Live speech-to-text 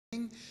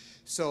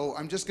So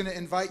I'm just going to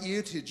invite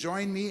you to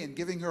join me in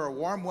giving her a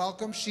warm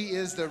welcome. She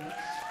is the...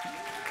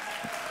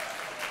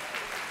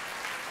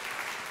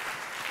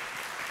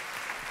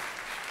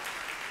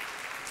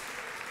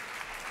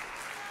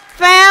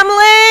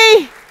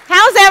 Family,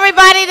 how's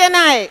everybody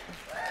tonight?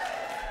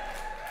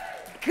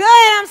 Good,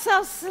 I'm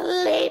so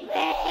sleepy.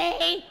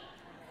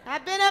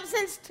 I've been up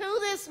since 2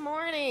 this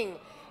morning.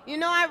 You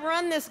know, I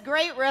run this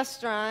great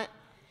restaurant,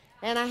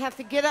 and I have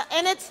to get up,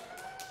 and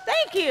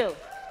thank you.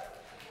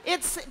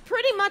 It's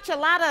pretty much a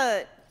lot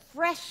of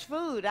fresh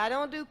food. I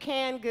don't do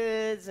canned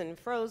goods and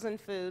frozen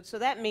food, so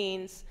that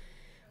means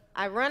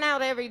I run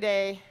out every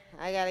day.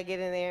 I got to get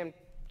in there and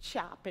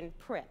chop and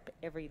prep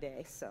every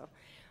day.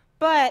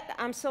 But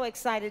I'm so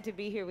excited to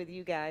be here with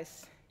you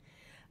guys.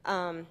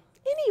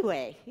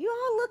 Anyway, you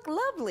all look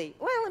lovely.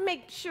 Well,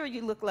 make sure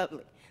you look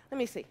lovely. Let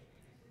me see.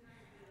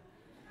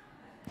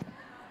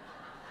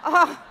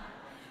 Oh,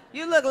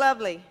 you look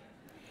lovely.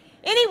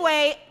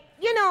 Anyway,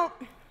 you know,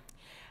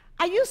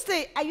 I used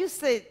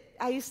to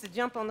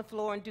jump on the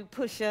floor and do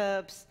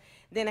push-ups.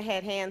 Then I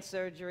had hand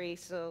surgery,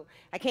 so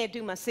I can't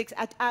do my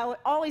I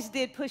always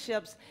did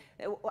push-ups.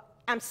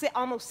 I'm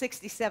almost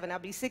 67. I'll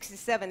be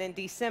 67 in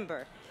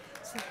December.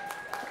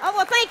 Oh,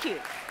 well, thank you.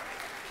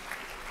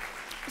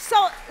 So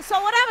what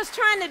I was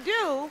trying to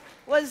do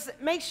was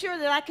make sure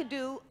that I could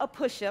do a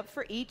push-up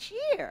for each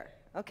year,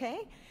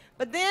 okay?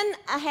 But then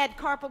I had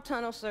carpal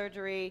tunnel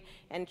surgery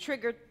and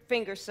triggered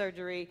finger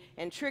surgery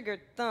and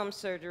triggered thumb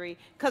surgery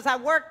because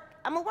I'm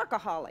a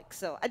workaholic,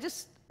 so I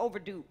just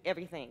overdo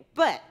everything.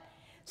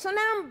 So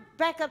now I'm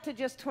back up to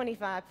just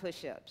 25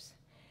 push-ups.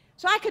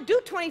 So I could do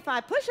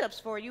 25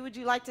 push-ups for you. Would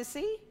you like to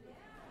see?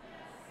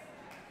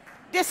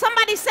 Did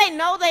somebody say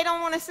no, they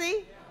don't want to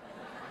see?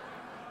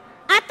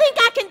 I think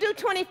I can do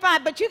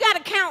 25, but you got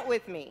to count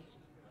with me.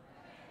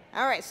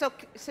 All right, so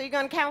you're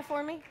going to count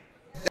for me?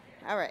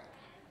 All right,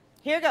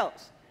 here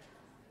goes.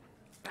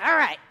 All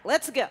right,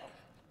 let's go.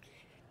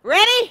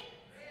 Ready? 1,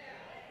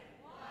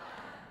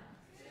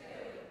 2,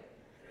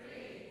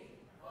 3,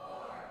 4,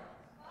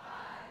 5,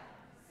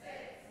 6,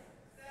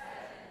 7,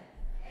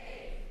 8,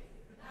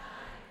 9,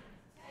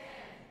 10,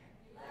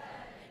 11.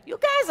 You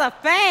guys are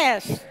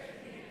fast.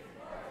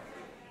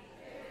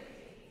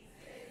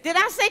 Did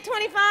I say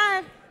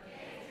 25?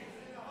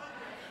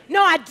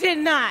 No, I did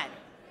not.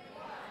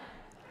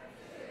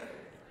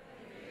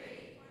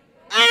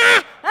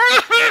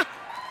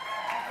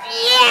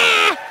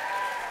 Yeah!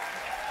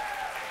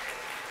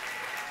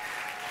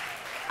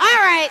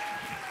 All right.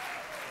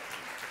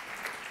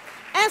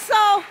 And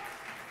so,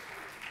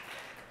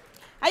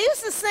 I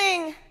used to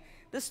sing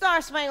the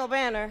Star Spangled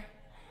Banner.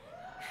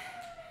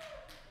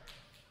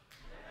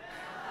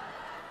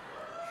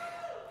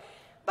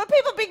 But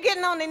people be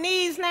getting on their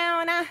knees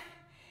now, and I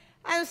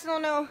just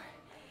don't know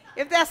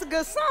if that's a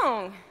good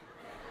song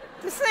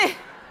to sing.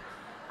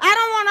 I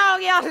don't want all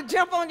y'all to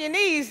jump on your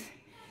knees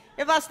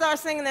if I start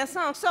singing that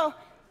song. So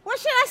what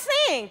should I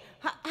sing?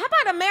 How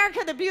about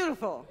America the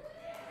Beautiful?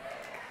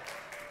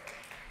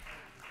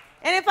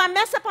 And if I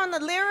mess up on the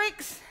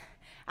lyrics,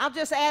 I'll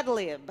just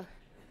ad-lib.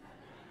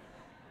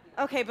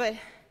 Okay, but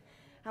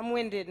I'm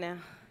winded now.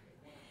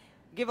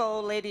 Give an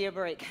old lady a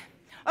break.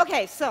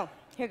 Okay, so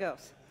here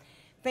goes.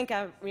 Think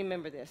I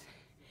remember this.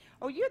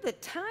 Oh, you're the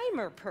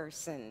timer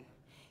person.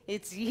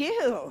 It's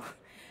you.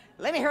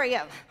 Let me hurry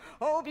up.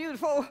 Oh,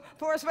 beautiful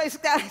forest space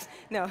skies.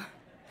 No.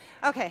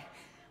 Okay,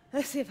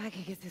 let's see if I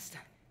can get this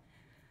done.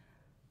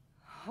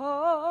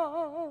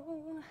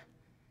 Oh,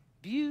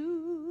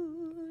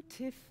 beautiful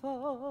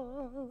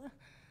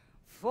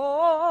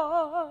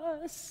for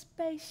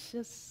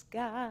spacious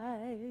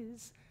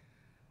skies,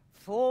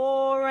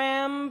 for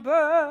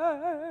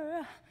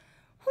amber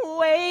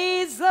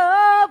ways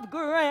of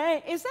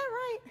grain. Is that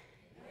right?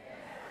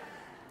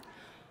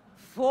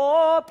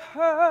 For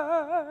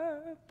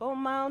purple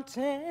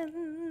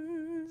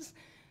mountains,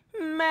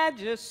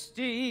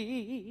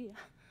 majesty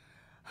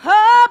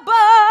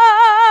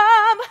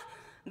above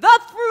the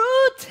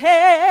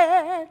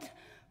fruited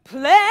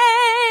plains.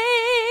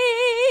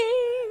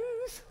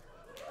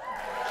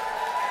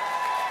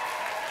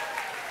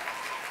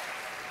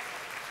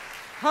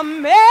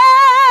 America,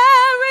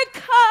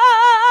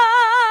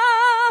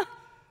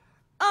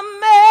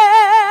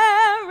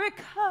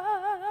 America,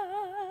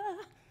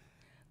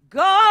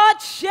 God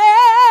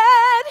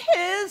shed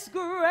his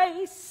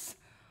grace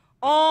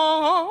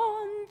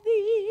on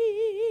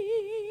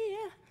thee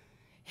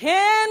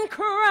and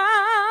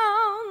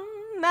crown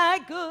thy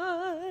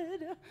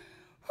good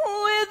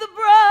with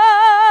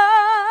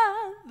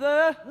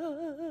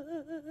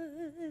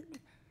brotherhood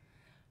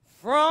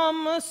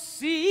from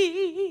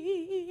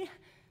sea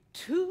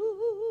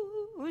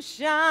to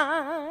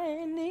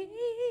shining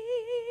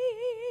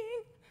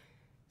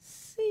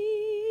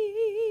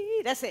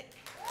sea. That's it.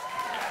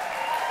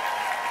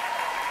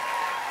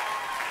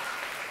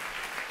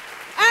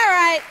 All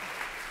right.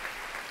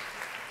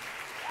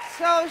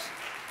 So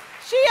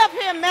she up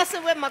here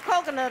messing with my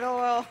coconut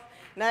oil.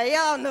 Now,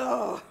 y'all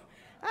know,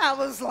 I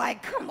was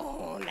like, come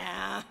on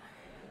now.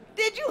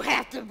 Did you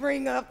have to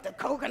bring up the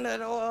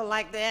coconut oil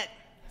like that?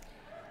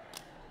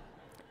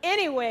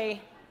 Anyway,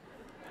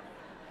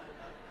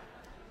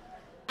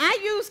 I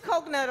use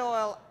coconut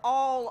oil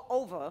all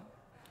over,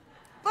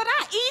 but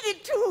I eat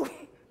it too.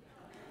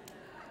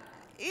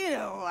 You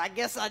know, I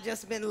guess I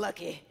just been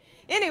lucky.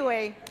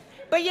 Anyway,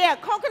 but yeah,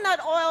 coconut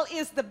oil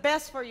is the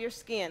best for your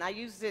skin. I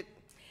use it.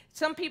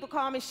 Some people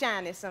call me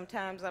shiny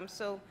sometimes. I'm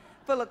so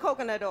full of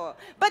coconut oil.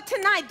 But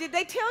tonight, did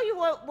they tell you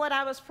what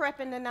I was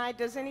prepping tonight?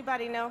 Does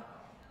anybody know?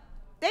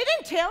 They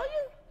didn't tell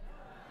you?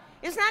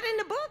 It's not in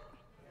the book?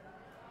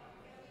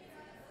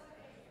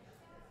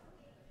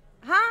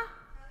 Huh?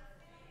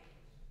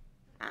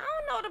 I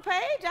don't know the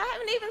page. I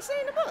haven't even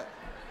seen the book.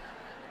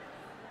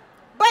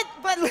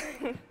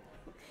 But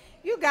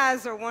you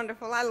guys are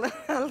wonderful. I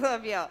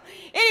love y'all.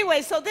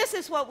 Anyway, so this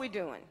is what we're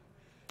doing.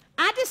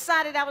 I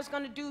decided I was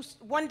going to do,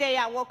 one day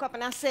I woke up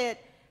and I said,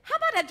 how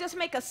about I just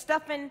make a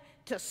stuffing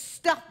to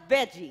stuff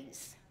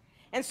veggies?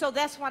 And so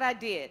that's what I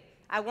did.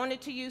 I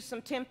wanted to use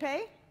some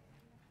tempeh.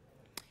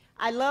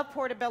 I love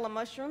portobello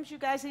mushrooms. You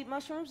guys eat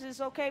mushrooms? Is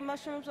it okay?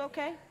 Mushrooms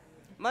okay?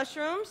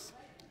 Mushrooms?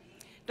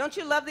 Don't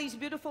you love these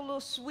beautiful little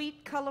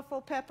sweet,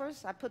 colorful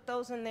peppers? I put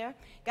those in there.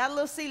 Got a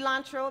little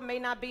cilantro. It may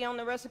not be on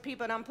the recipe,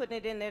 but I'm putting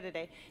it in there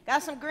today.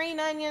 Got some green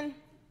onion,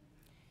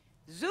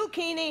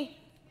 zucchini.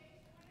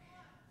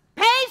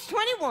 Page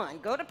 21.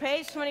 Go to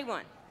page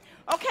 21.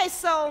 Okay,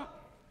 so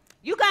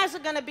you guys are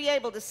going to be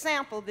able to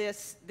sample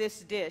this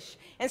dish.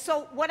 And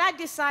so what I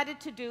decided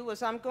to do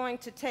was I'm going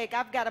to take,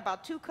 I've got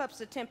about 2 cups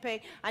of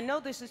tempeh. I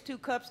know this is 2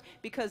 cups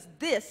because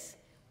this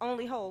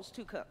only holds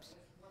 2 cups.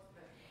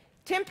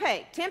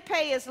 Tempeh.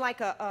 Tempeh is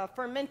like a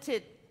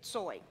fermented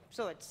soy,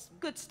 so it's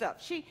good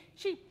stuff.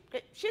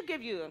 She'll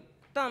give you a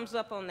thumbs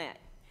up on that.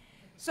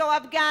 So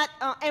I've got,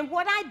 and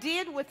what I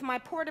did with my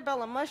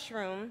portobello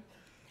mushroom,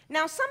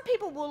 now some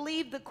people will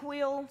leave the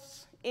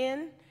quills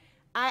in.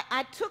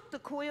 I took the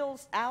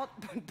quills out,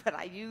 but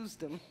I used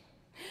them.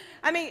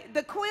 I mean,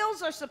 the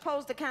quills are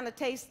supposed to kind of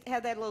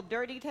have that little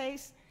dirty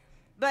taste,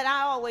 but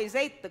I always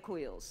ate the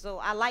quills, so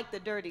I like the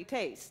dirty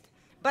taste.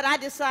 But I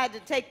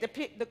decided to take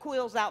the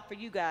quills out for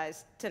you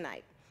guys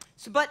tonight.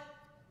 So, but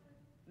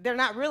they're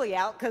not really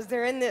out because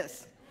they're in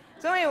this.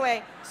 So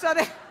anyway, so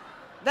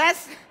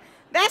that's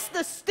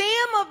the stem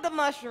of the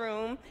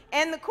mushroom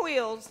and the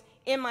quills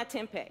in my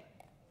tempeh.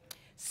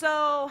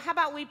 So how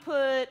about we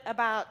put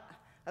about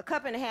 1.5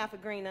 cups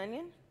of green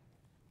onion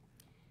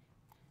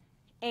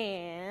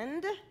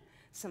and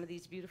some of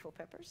these beautiful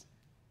peppers.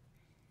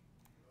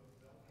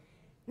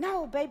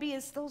 No, baby,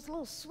 it's those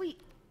little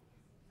sweet.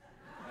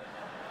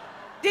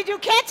 Did you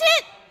catch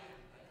it?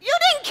 You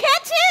didn't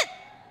catch it?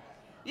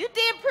 You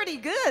did pretty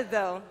good,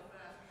 though.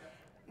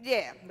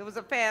 Yeah, there was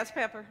a fast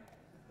pepper.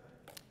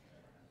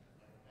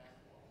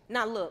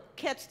 Now look,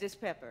 catch this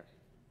pepper.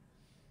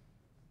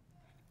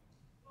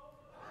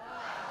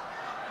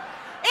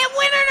 It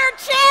went in her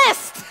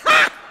chest.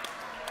 Ha!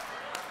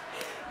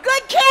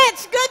 Good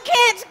catch, good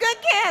catch, good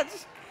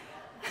catch.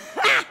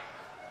 Ha!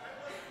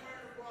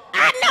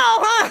 I know,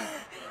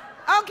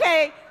 huh?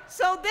 Okay.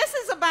 So this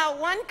is about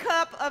 1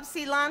 cup of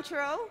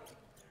cilantro.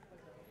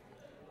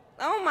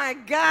 Oh my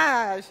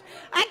gosh.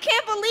 I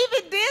can't believe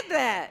it did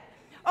that.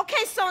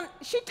 Okay, so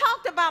she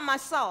talked about my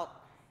salt.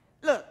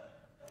 Look,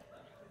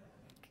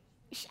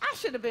 I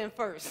should have been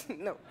first.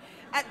 No.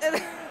 I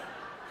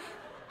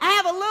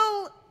have a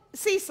little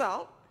sea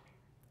salt,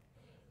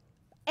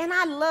 and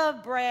I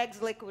love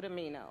Bragg's liquid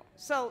amino.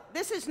 So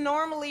this is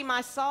normally my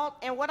salt,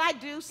 and what I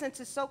do, since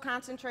it's so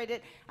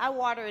concentrated, I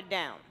water it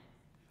down.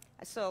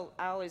 So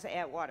I always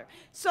add water.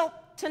 So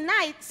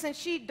tonight, since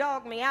she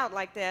dogged me out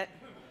like that,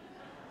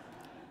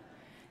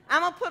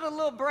 I'm going to put a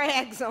little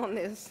Bragg's on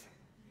this.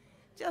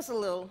 Just a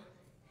little.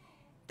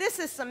 This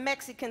is some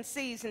Mexican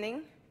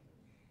seasoning,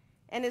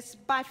 and it's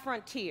by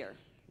Frontier.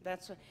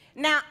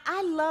 Now,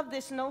 I love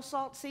this no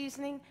salt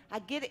seasoning. I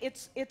get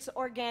it. It's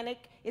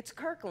organic. It's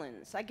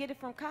Kirkland's. I get it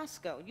from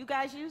Costco. You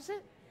guys use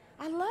it?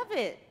 I love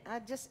it. I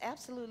just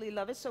absolutely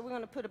love it. So we're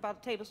going to put about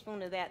a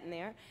tablespoon of that in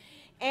there.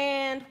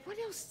 And what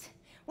else?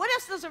 What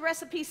else does the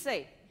recipe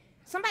say?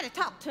 Somebody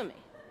talk to me.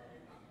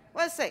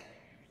 What does it say?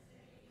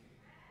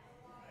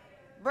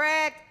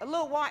 Bragg, a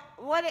little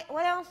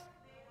what else?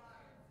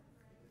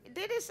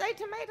 Did it say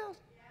tomatoes?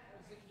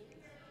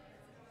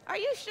 Are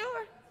you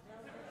sure?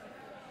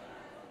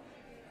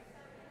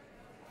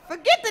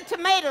 Forget the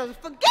tomatoes.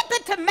 Forget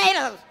the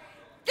tomatoes.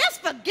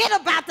 Just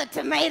forget about the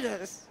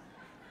tomatoes.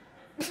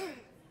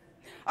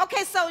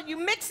 Okay, so you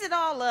mix it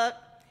all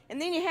up, and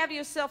then you have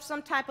yourself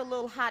some type of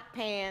little hot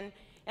pan.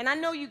 And I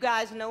know you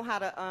guys know how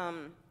to,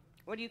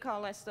 what do you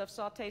call that stuff,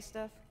 saute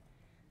stuff?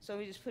 So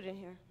we just put it in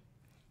here.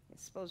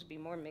 It's supposed to be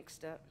more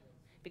mixed up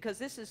because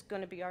this is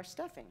going to be our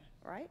stuffing,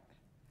 right?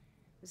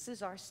 This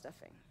is our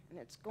stuffing, and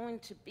it's going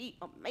to be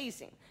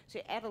amazing. So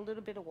you add a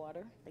little bit of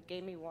water. They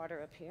gave me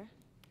water up here.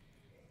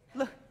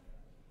 Look,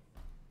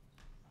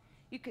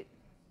 you could,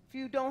 if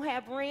you don't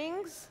have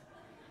rings,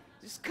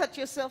 just cut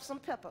yourself some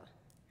pepper.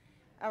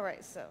 All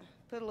right, so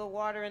put a little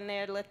water in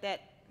there to let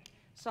that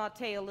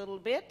saute a little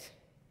bit.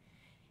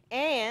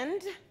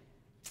 And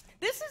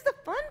this is the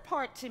fun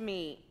part to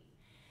me.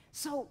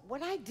 So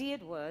what I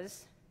did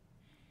was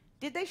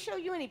Did they show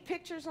you any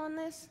pictures on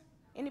this?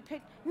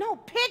 No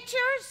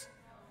pictures?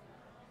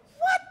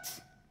 What?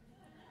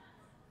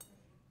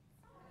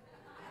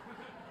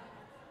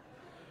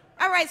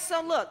 All right,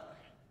 so look.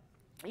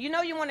 You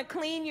know you want to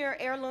clean your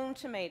heirloom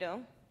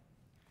tomato,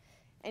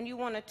 and you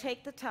want to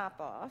take the top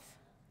off,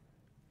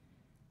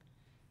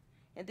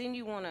 and then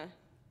you want to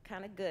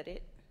kind of gut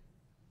it.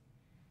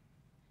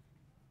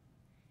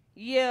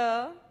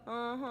 Yeah,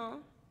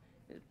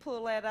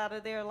 pull that out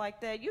of there like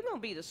that. You're going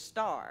to be the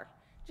star.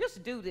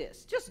 Just do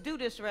this. Just do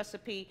this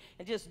recipe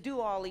and just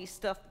do all these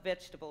stuffed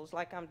vegetables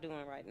like I'm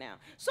doing right now.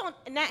 So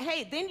now,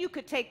 hey, then you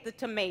could take the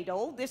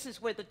tomato. This is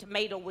where the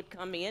tomato would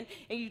come in,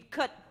 and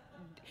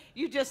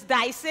you just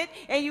dice it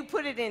and you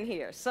put it in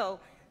here. So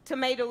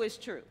tomato is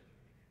true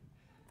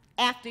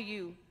after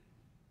you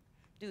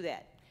do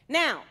that.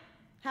 Now,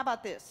 how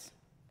about this?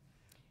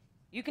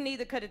 You can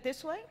either cut it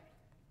this way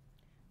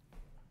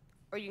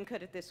or you can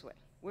cut it this way.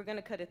 We're going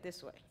to cut it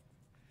this way.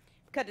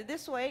 Cut it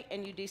this way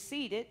and you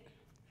deseed it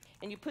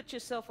and you put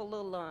yourself a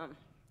little,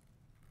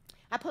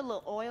 I put a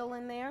little oil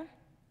in there.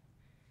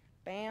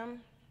 Bam.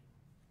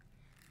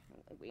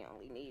 We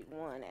only need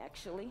one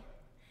actually.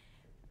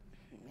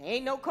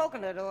 Ain't no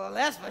coconut oil,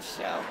 that's for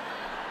sure.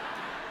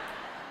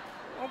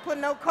 Don't put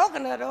no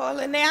coconut oil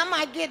in there, I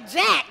might get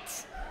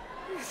jacked.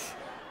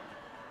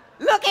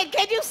 Look,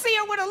 can you see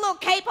her with a little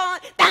cape on?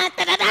 Da,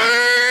 da, da,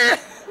 da.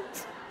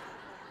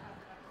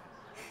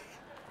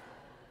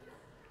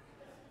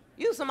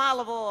 Use some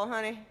olive oil,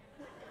 honey.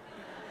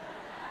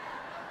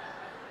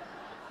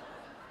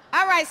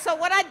 All right, so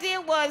what I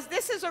did was,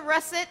 this is a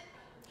russet,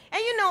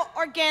 and you know,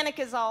 organic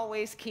is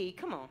always key.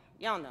 Come on,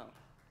 y'all know.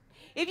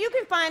 If you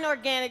can find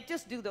organic,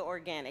 just do the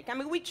organic. I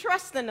mean, we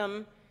trust in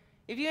them.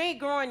 If you ain't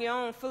growing your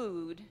own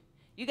food,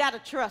 you got to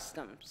trust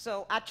them.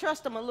 So I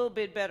trust them a little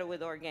bit better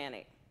with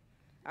organic.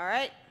 All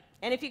right?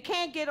 And if you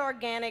can't get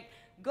organic,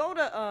 go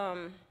to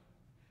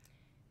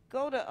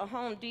a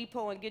Home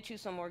Depot and get you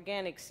some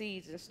organic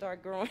seeds and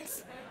start growing.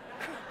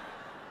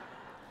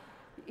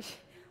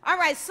 All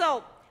right,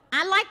 so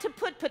I like to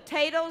put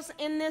potatoes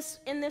in this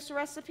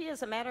recipe.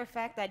 As a matter of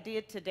fact, I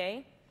did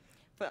today.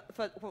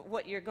 For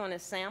what you're going to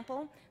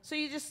sample. So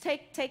you just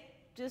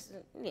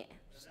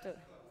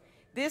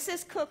this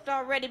is cooked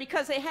already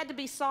because it had to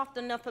be soft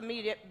enough for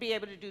me to be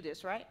able to do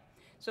this, right?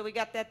 So we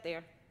got that there.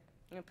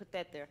 I'm going to put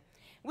that there.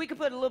 We could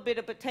put a little bit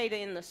of potato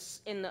in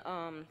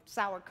the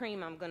sour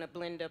cream I'm going to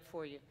blend up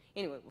for you.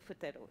 Anyway, we'll put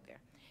that over there.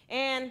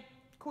 And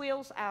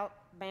quills out,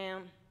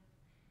 bam.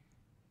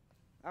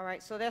 All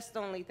right, so that's the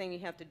only thing you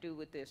have to do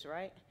with this,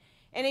 right?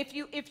 And if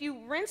you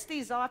rinse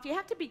these off, you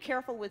have to be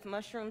careful with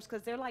mushrooms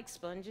because they're like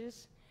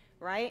sponges,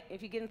 right?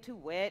 If you get them too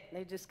wet,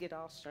 they just get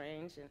all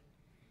strange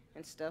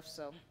and stuff.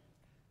 So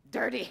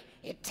dirty,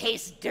 it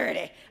tastes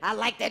dirty. I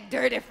like that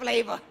dirty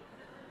flavor.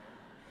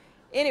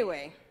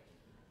 Anyway,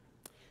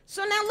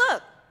 so now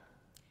look,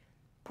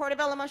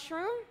 portobello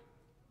mushroom,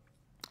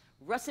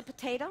 russet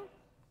potato.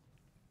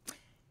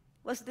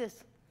 What's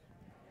this?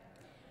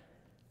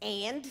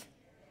 And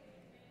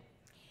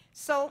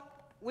so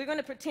we're going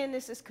to pretend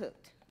this is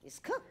cooked. It's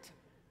cooked.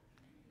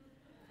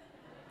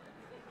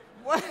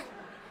 What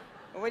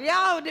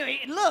y'all doing?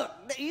 Look,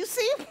 you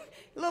see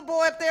little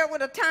boy up there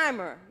with a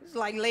timer. It's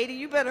like, lady,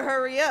 you better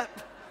hurry up.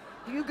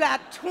 You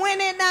got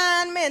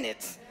 29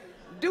 minutes.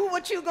 Do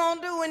what you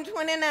gonna do in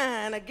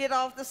 29 or get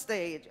off the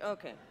stage.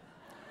 Okay.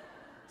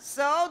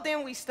 So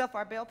then we stuff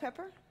our bell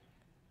pepper.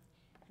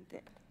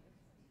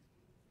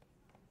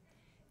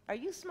 Are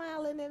you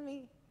smiling at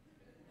me?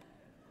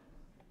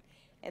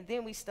 And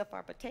then we stuff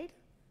our potato.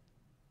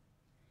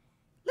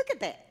 Look at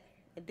that.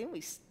 And then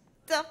we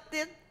stuff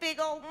this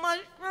big old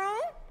mushroom.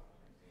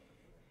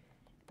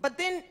 But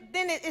then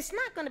it's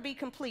not going to be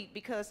complete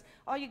because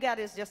all you got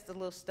is just a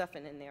little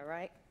stuffing in there,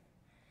 right?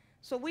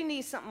 So we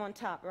need something on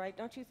top, right?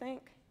 Don't you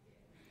think?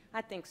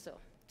 I think so.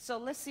 So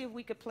let's see if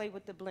we could play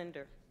with the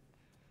blender.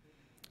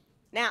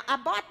 Now, I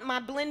bought my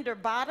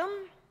blender bottom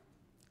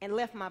and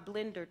left my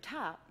blender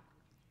top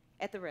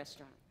at the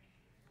restaurant.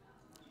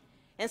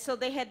 And so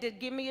they had to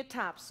give me a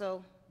top.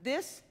 So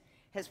this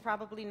has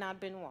probably not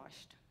been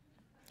washed.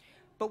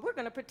 But we're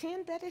going to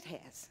pretend that it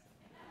has.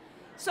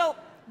 So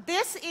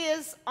this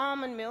is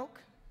almond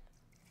milk,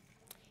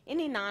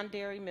 any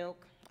non-dairy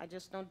milk. I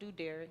just don't do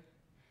dairy.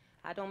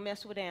 I don't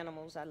mess with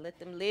animals. I let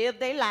them live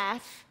their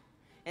life,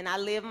 and I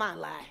live my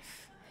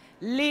life.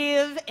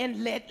 Live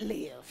and let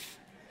live.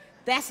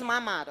 That's my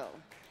motto.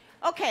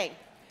 Okay,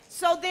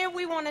 so then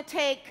we want to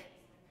take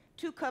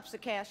 2 cups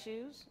of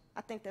cashews.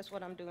 I think that's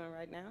what I'm doing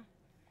right now.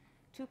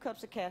 2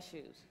 cups of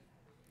cashews.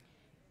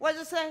 What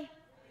does it say?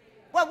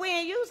 Well, we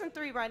ain't using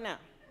 3 right now.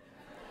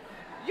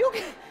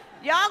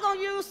 Y'all gonna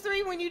use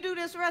 3 when you do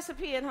this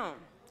recipe at home.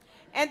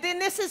 And then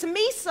this is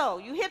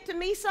miso. You hip to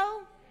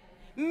miso?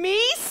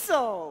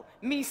 Miso.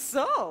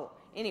 Miso.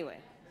 Anyway,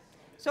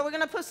 so we're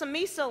gonna put some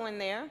miso in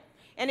there.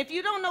 And if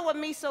you don't know what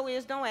miso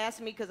is, don't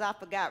ask me because I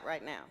forgot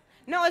right now.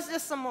 No, it's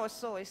just some more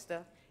soy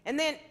stuff. And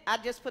then I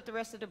just put the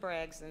rest of the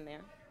brags in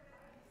there.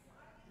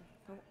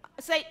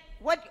 Say,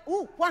 what?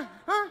 Ooh, what?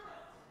 Huh?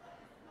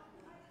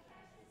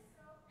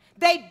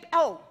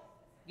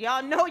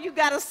 Y'all know you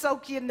gotta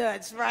soak your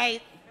nuts,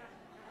 right?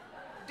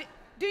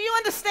 Do you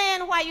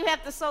understand why you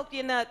have to soak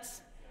your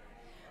nuts?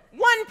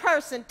 One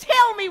person,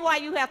 tell me why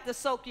you have to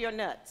soak your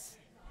nuts.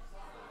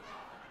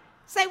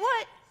 Say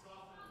what?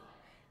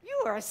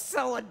 You are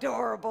so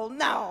adorable.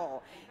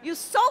 No. You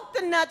soak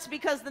the nuts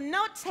because the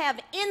nuts have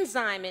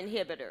enzyme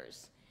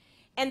inhibitors,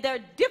 and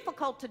they're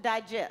difficult to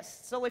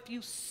digest. So if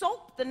you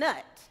soak the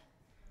nut,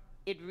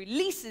 it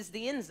releases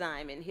the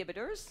enzyme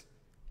inhibitors,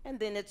 and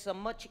then it's a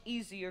much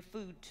easier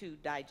food to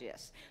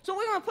digest. So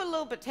we're going to put a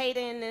little potato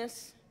in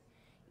this.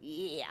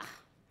 Yeah.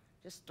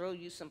 Just throw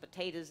you some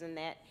potatoes in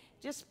that.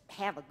 Just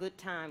have a good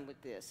time with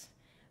this.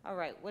 All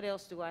right, what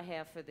else do I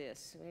have for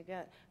this?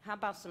 How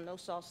about some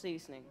no-salt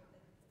seasoning?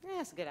 Yeah,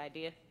 that's a good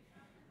idea.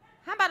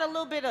 How about a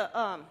little bit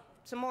of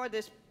some more of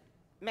this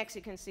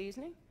Mexican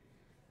seasoning?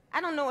 I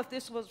don't know if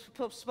this was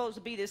supposed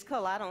to be this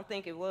color. I don't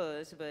think it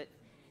was, but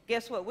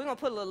guess what? We're going to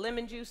put a little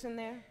lemon juice in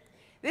there.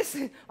 This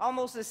is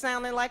almost is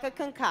sounding like a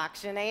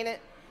concoction, ain't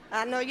it?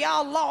 I know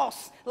y'all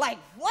lost. Like,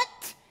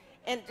 what?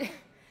 And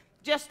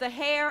just a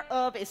hair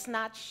of, it's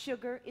not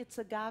sugar, it's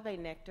agave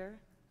nectar.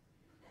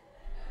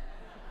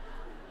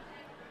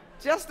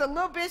 Just a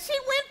little bit. She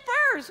went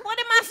first. What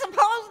am I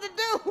supposed to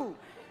do?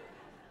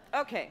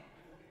 Okay.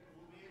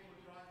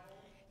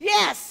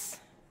 Yes,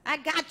 I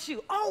got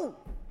you. Oh,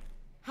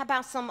 how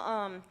about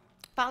some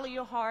follow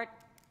your heart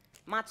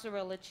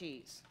mozzarella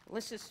cheese?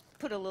 Let's just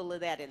put a little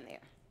of that in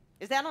there.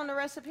 Is that on the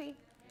recipe?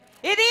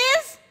 It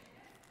is?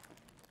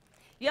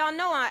 Y'all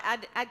know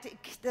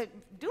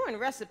doing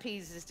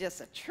recipes is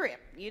just a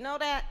trip. You know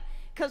that?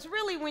 Because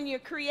really, when you're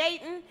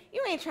creating,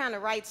 you ain't trying to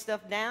write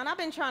stuff down. I've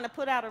been trying to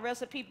put out a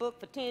recipe book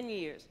for 10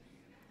 years.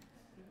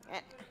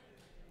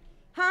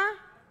 Huh?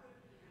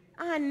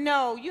 I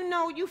know.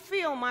 You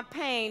feel my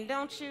pain,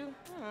 don't you?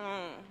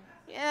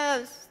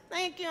 Yes,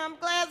 thank you. I'm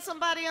glad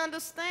somebody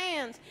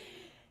understands.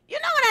 You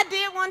know what I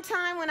did one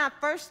time when I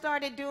first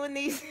started doing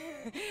these,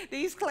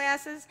 these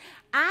classes?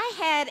 I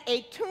had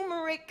a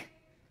turmeric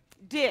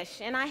dish,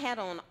 and I had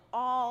on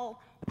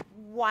all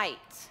white.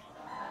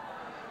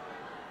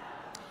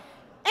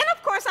 And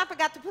of course, I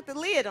forgot to put the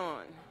lid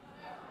on.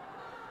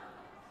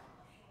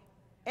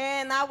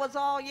 And I was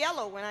all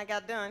yellow when I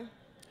got done.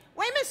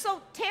 Wait a minute,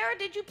 so Tara,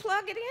 did you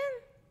plug it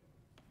in?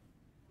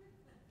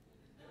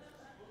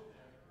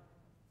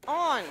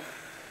 On.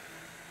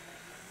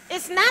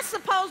 It's not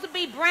supposed to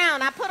be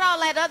brown. I put all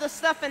that other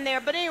stuff in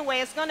there, but anyway,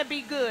 it's going to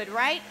be good,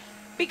 right?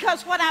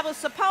 Because what I was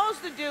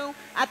supposed to do,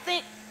 I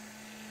think...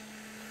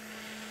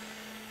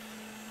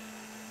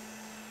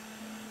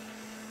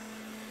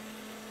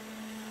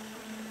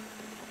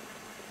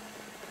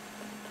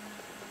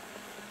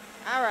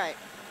 All right.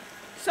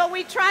 So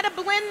we try to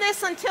blend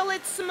this until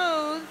it's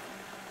smooth.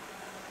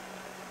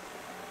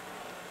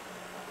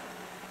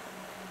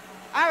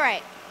 All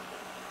right.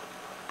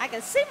 I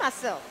can see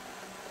myself.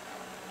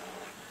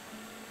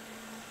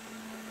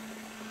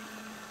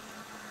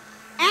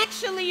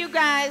 Actually, you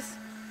guys,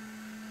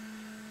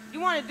 you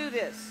want to do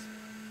this.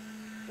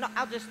 No,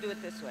 I'll just do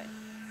it this way.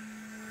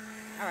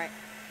 All right.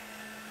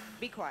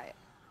 Be quiet.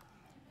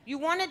 You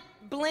want to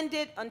blend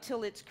it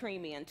until it's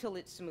creamy, until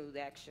it's smooth,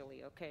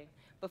 actually, okay?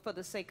 But for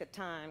the sake of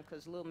time,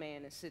 because little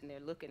man is sitting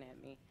there looking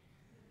at me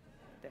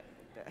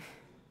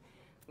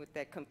with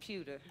that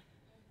computer,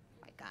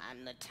 like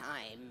I'm the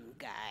time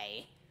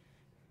guy.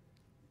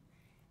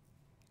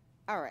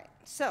 All right,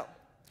 so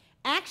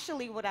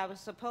actually what I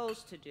was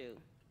supposed to do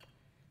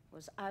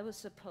was I was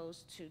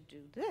supposed to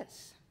do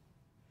this.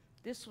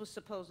 This was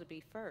supposed to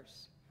be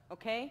first,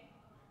 okay?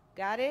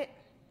 Got it?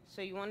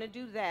 So you want to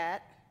do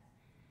that.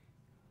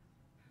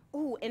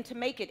 Ooh, and to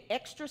make it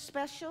extra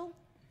special,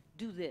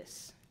 do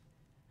this.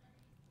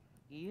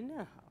 You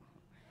know.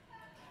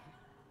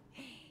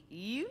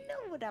 You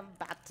know what I'm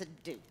about to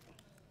do.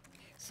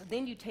 So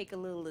then you take a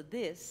little of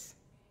this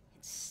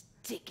and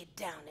stick it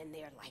down in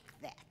there like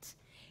that.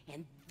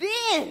 And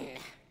then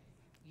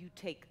you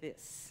take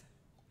this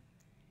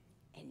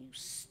and you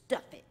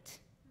stuff it.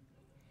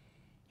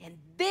 And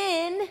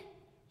then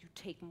you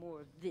take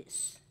more of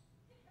this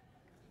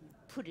and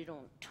put it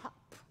on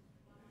top.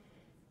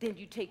 Then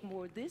you take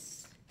more of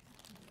this.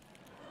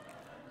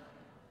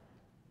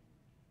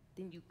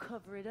 Then you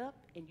cover it up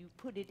and you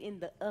put it in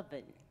the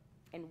oven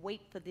and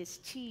wait for this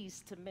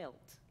cheese to melt.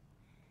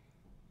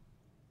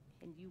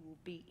 And you will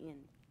be in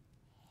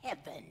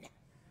heaven.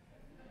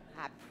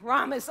 I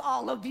promise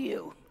all of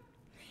you.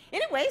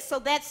 Anyway, so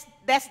that's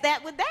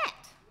that with that.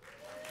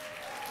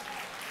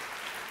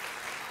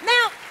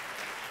 Now,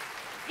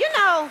 you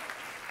know,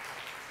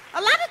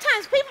 a lot of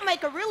times people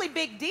make a really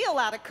big deal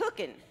out of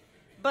cooking,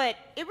 but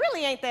it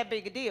really ain't that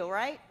big a deal,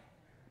 right?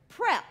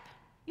 Prep.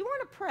 You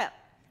want to prep.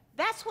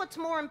 That's what's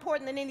more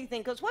important than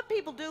anything, because what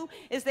people do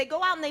is they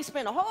go out and they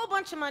spend a whole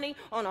bunch of money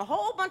on a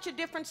whole bunch of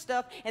different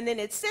stuff, and then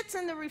it sits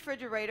in the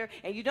refrigerator,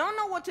 and you don't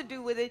know what to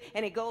do with it,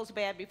 and it goes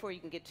bad before you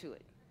can get to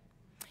it.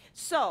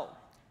 So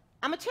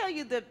I'm going to tell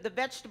you the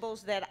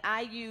vegetables that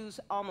I use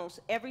almost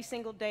every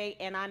single day,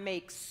 and I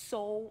make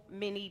so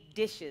many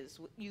dishes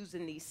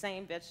using these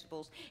same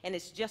vegetables, and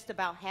it's just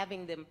about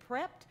having them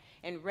prepped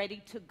and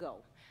ready to go.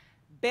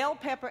 bell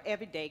pepper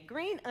every day,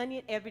 green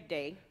onion every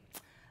day.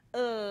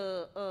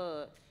 No,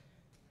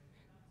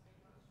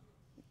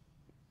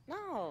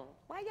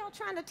 why y'all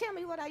trying to tell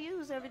me what I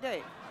use every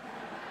day?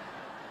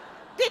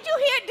 Did you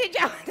hear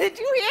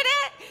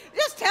that?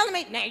 Just telling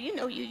me, now you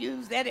know you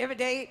use that every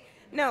day.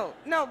 No,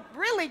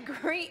 really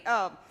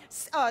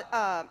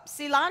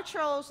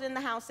cilantro's in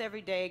the house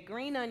every day,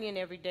 green onion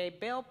every day,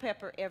 bell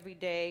pepper every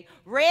day,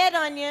 red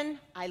onion.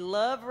 I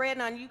love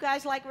red onion. You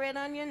guys like red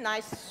onion?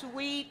 Nice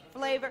sweet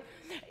flavor.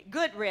 A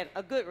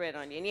good red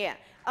onion, yeah.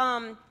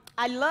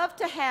 I love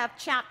to have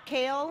chopped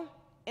kale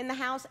in the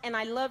house, and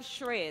I love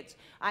shreds.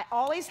 I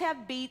always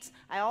have beets.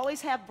 I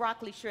always have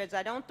broccoli shreds.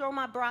 I don't throw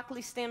my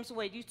broccoli stems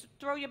away. Do you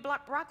throw your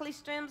broccoli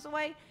stems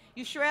away?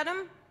 You shred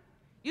them?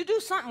 You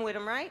do something with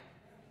them, right?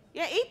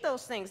 Yeah, eat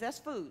those things. That's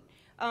food.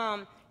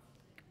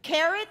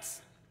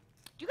 Carrots.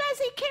 Do you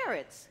guys eat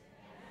carrots?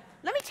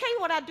 Let me tell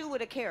you what I do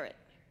with a carrot.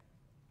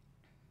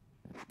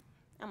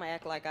 I'm going to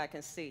act like I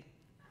can see.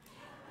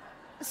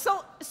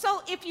 So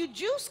if you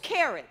juice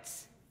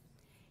carrots,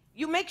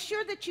 you make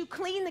sure that you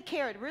clean the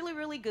carrot really,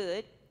 really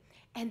good,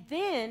 and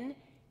then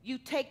you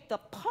take the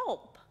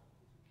pulp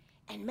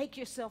and make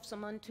yourself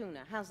some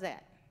tuna. How's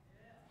that?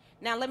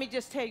 Now, let me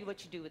just tell you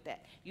what you do with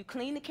that. You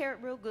clean the carrot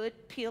real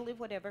good, peel it,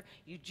 whatever.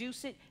 You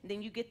juice it, and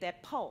then you get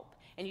that pulp,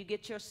 and you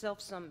get yourself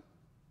some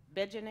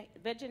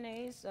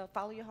veganaise,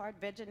 follow your heart,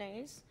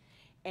 veganaise,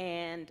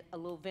 and a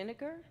little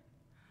vinegar.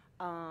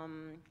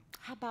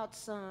 How about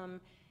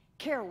some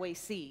caraway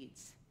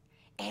seeds?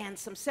 And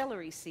some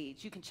celery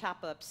seeds. You can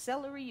chop up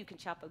celery, you can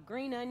chop up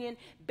green onion,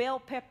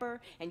 bell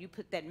pepper, and you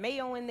put that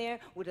mayo in there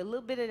with a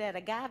little bit of that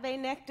agave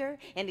nectar,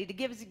 and it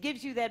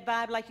gives you that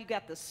vibe like you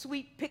got the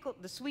sweet pickle,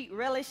 the sweet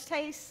relish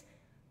taste.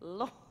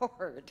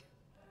 Lord.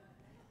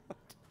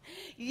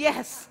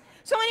 Yes.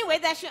 So anyway,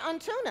 that's your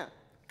tuna.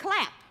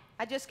 Clap.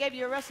 I just gave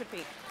you a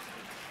recipe.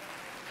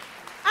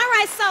 All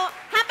right, so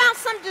how about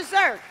some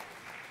dessert?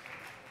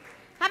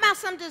 How about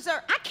some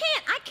dessert? I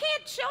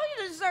can't show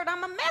you the dessert.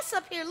 I'm a mess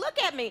up here. Look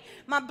at me.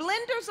 My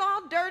blender's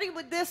all dirty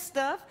with this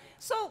stuff.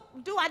 So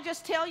do I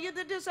just tell you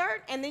the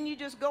dessert and then you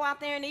just go out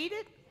there and eat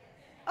it?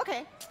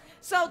 Okay.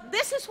 So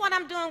this is what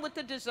I'm doing with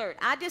the dessert.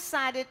 I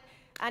decided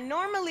I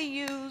normally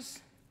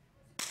use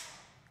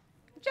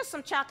just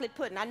some chocolate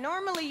pudding. I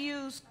normally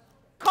use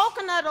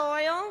coconut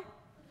oil,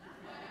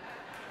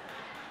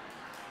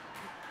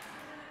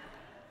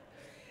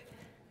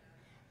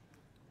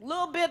 a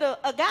little bit of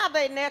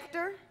agave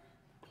nectar.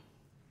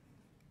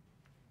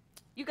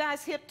 You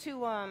guys hip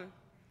to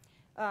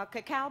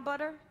cacao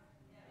butter?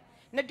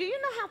 Now, do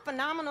you know how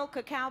phenomenal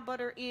cacao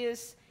butter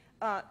is,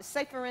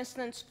 say, for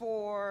instance,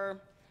 for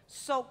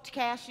soaked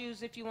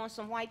cashews if you want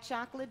some white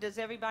chocolate? Does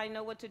everybody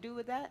know what to do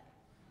with that?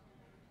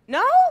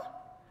 No?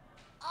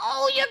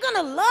 Oh, you're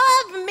going to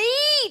love me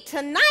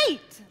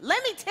tonight.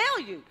 Let me tell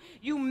you.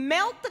 You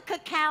melt the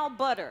cacao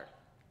butter.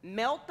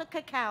 Melt the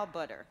cacao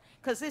butter,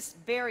 because it's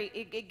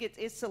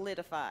it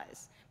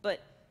solidifies.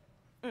 But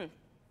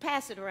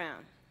pass it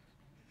around.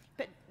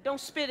 Don't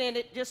spit in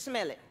it, just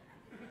smell it.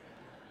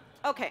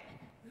 Okay.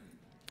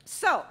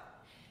 So,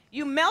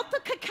 you melt the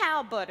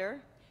cacao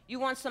butter. You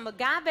want some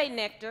agave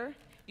nectar.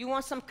 You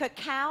want some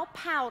cacao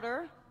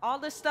powder. All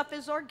this stuff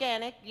is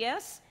organic,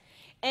 yes?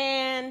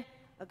 And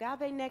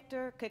agave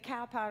nectar,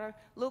 cacao powder,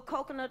 little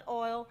coconut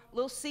oil,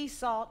 little sea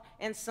salt,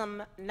 and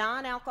some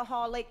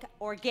non-alcoholic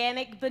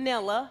organic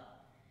vanilla.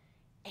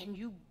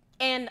 And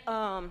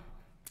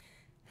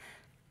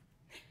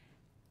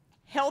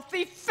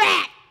healthy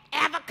fat.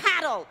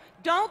 Avocado.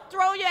 Don't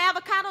throw your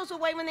avocados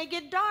away when they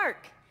get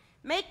dark.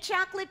 Make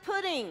chocolate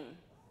pudding,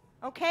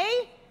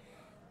 okay?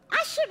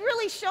 I should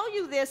really show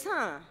you this,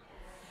 huh?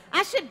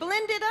 I should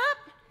blend it up?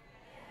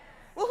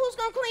 Well, who's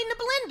going to clean the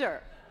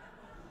blender?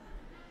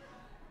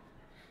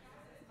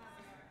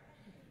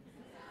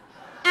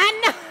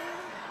 I know.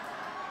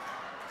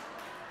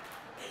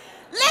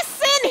 Let's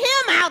send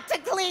him out to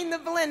clean the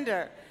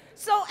blender.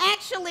 So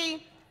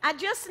actually, I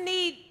just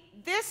need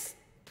this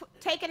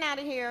taken out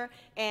of here,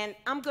 and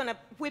I'm going to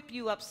whip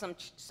you up some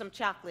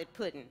chocolate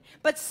pudding.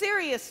 But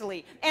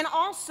seriously, and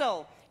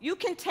also, you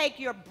can take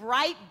your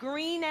bright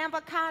green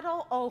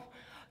avocado. Oh,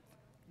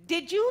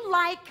 did you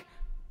like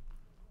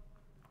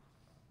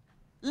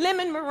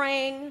lemon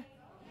meringue?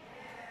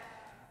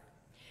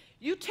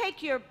 You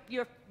take your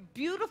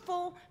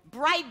beautiful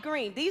bright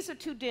green. These are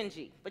too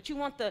dingy, but you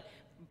want the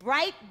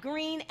bright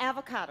green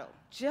avocado,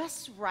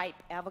 just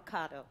ripe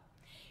avocado.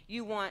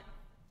 You want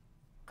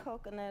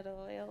coconut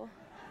oil,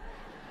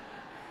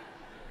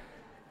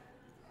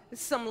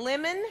 some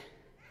lemon,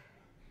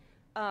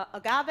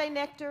 agave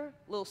nectar,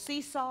 a little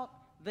sea salt,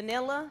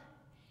 vanilla.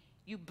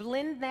 You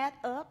blend that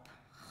up.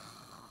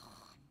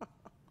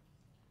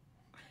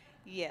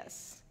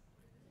 Yes.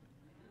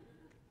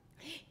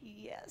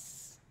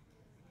 Yes.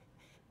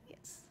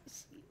 Yes.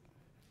 See,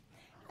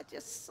 I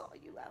just saw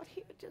you out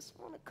here. Just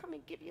want to come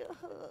and give you a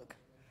hug.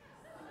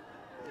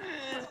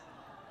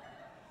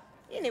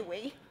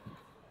 Anyway,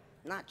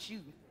 not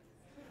you.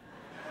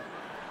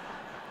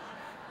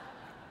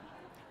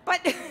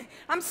 But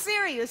I'm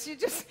serious. You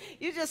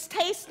just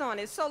taste on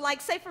it. So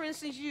like, say for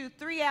instance, you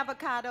 3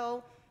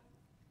 avocado,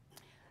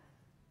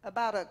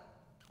 about a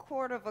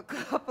quarter of a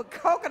cup of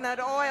coconut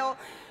oil,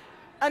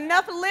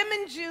 enough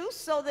lemon juice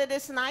so that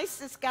it's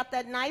nice. It's got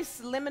that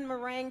nice lemon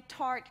meringue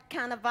tart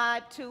kind of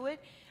vibe to it.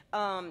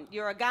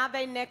 Your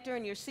agave nectar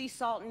and your sea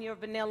salt and your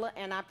vanilla,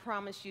 and I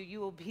promise you,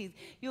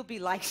 you'll be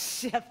like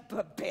Chef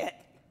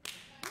Babette.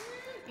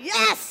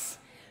 Yes!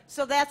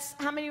 So that's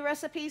how many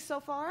recipes so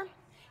far?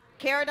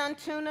 Carrot on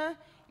tuna.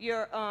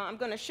 I'm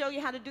going to show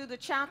you how to do the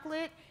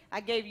chocolate. I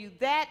gave you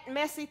that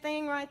messy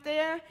thing right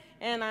there,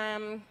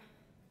 and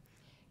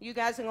you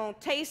guys are going to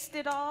taste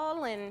it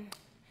all, and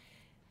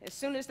as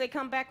soon as they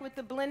come back with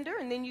the blender,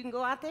 and then you can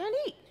go out there and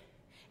eat.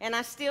 And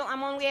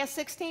I'm only at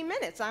 16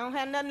 minutes. I don't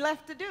have nothing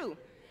left to do.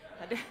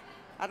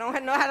 I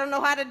don't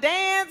know how to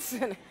dance.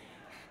 And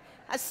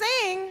I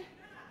sing.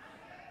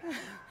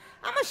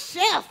 I'm a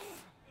chef.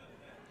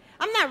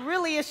 I'm not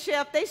really a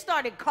chef. They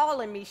started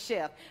calling me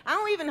chef. I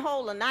don't even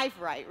hold a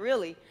knife right,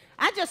 really.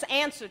 I just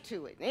answer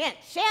to it. Yeah,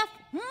 chef?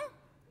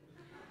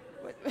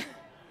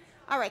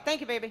 All right,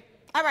 thank you, baby.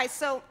 All right,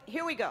 so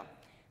here we go.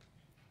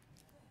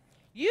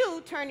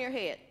 You turn your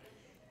head.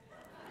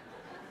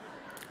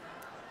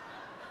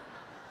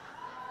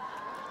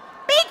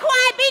 Be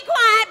quiet, be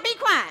quiet, be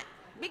quiet,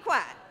 be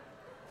quiet.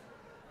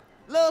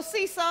 Little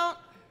sea salt.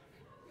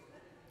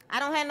 I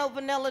don't have no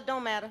vanilla,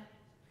 don't matter.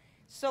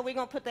 So we're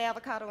going to put the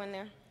avocado in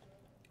there.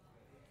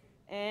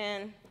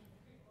 And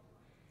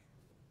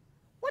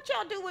what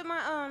y'all do with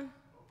my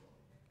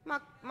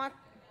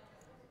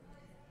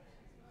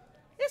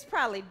it's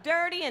probably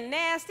dirty and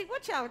nasty.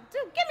 What y'all do?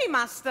 Give me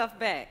my stuff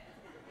back.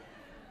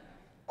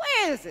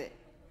 Where is it?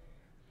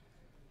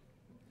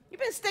 You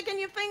been sticking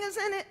your fingers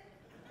in it?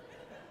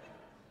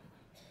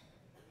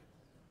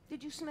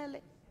 Did you smell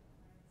it?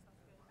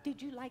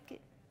 Did you like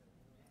it?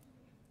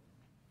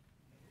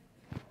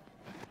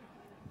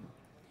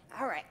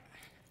 All right.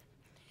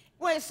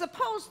 Well, it's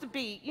supposed to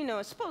be,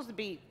 it's supposed to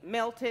be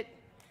melted,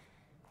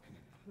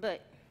 but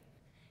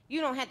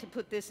you don't have to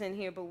put this in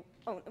here, but,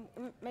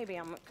 maybe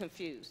I'm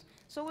confused.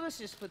 So let's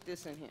just put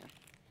this in here.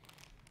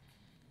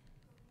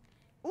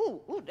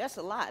 Ooh, that's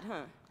a lot,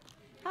 huh?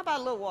 How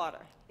about a little water?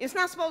 It's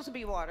not supposed to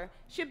be water.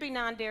 Should be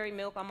non-dairy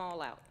milk. I'm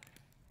all out.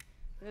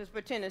 Let's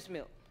pretend it's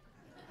milk.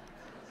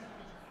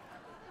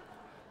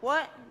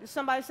 What? Did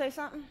somebody say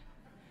something?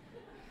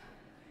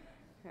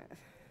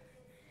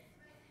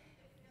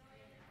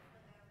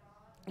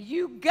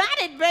 You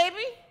got it,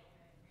 baby.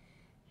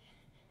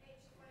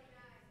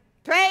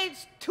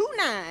 Page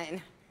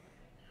 29.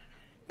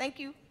 Thank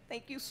you.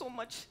 Thank you so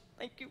much.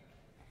 Thank you.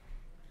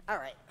 All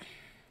right.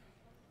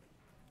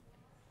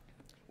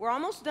 We're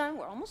almost done.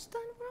 We're almost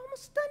done. We're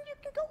almost done. You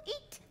can go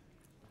eat.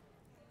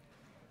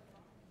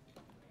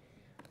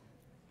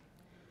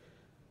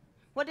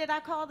 What did I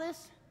call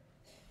this?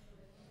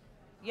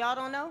 Y'all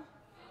don't know?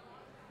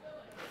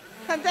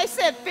 They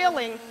said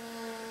filling.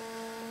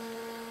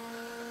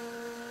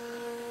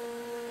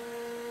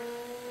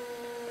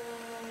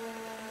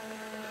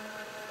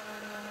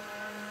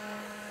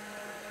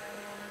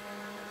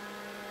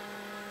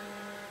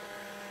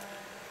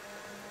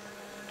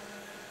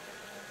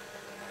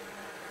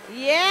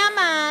 Yeah,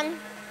 man.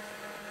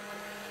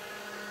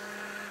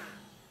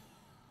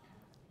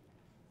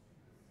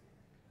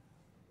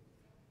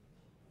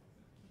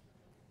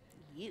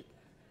 You.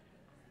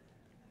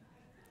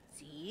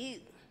 It's you.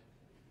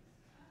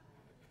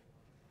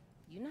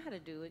 You know how to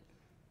do it.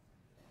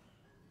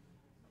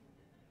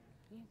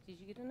 Yeah, did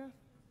you get enough?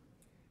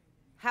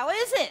 How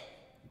is it?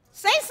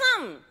 Say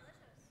something.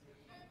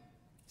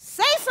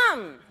 Say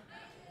something.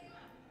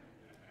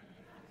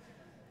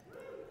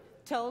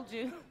 Told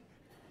you.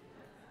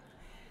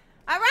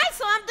 All right,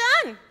 so I'm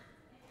done.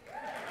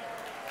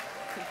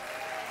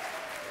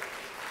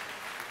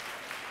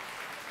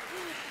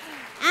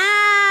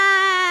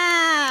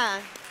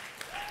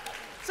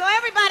 So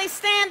everybody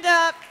stand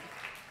up.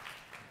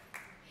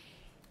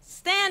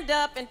 Stand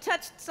up and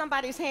touch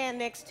somebody's hand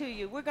next to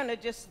you. We're going to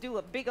just do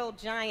a big old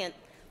giant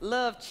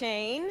love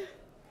chain.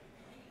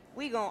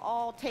 We're going to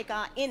all take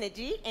our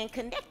energy and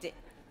connect it.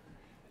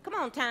 Come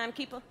on,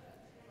 timekeeper.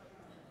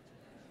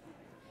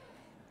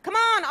 Come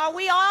on, are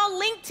we all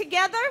linked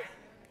together?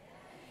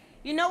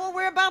 You know what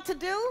we're about to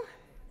do?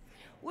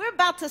 We're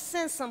about to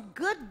send some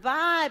good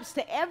vibes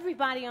to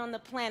everybody on the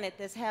planet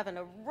that's having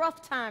a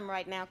rough time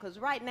right now, because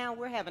right now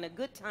we're having a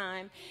good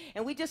time,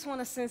 and we just want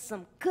to send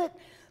some good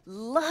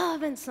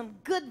love and some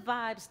good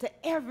vibes to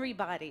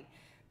everybody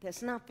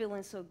that's not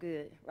feeling so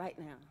good right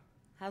now.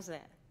 How's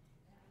that?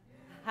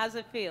 How's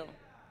it feel?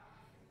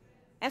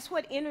 That's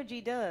what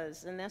energy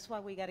does, and that's why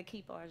we got to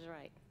keep ours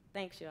right.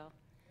 Thanks, y'all.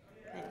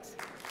 Thanks.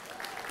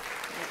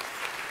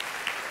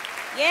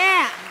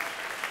 Yeah.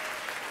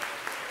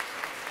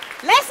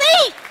 Let's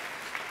eat.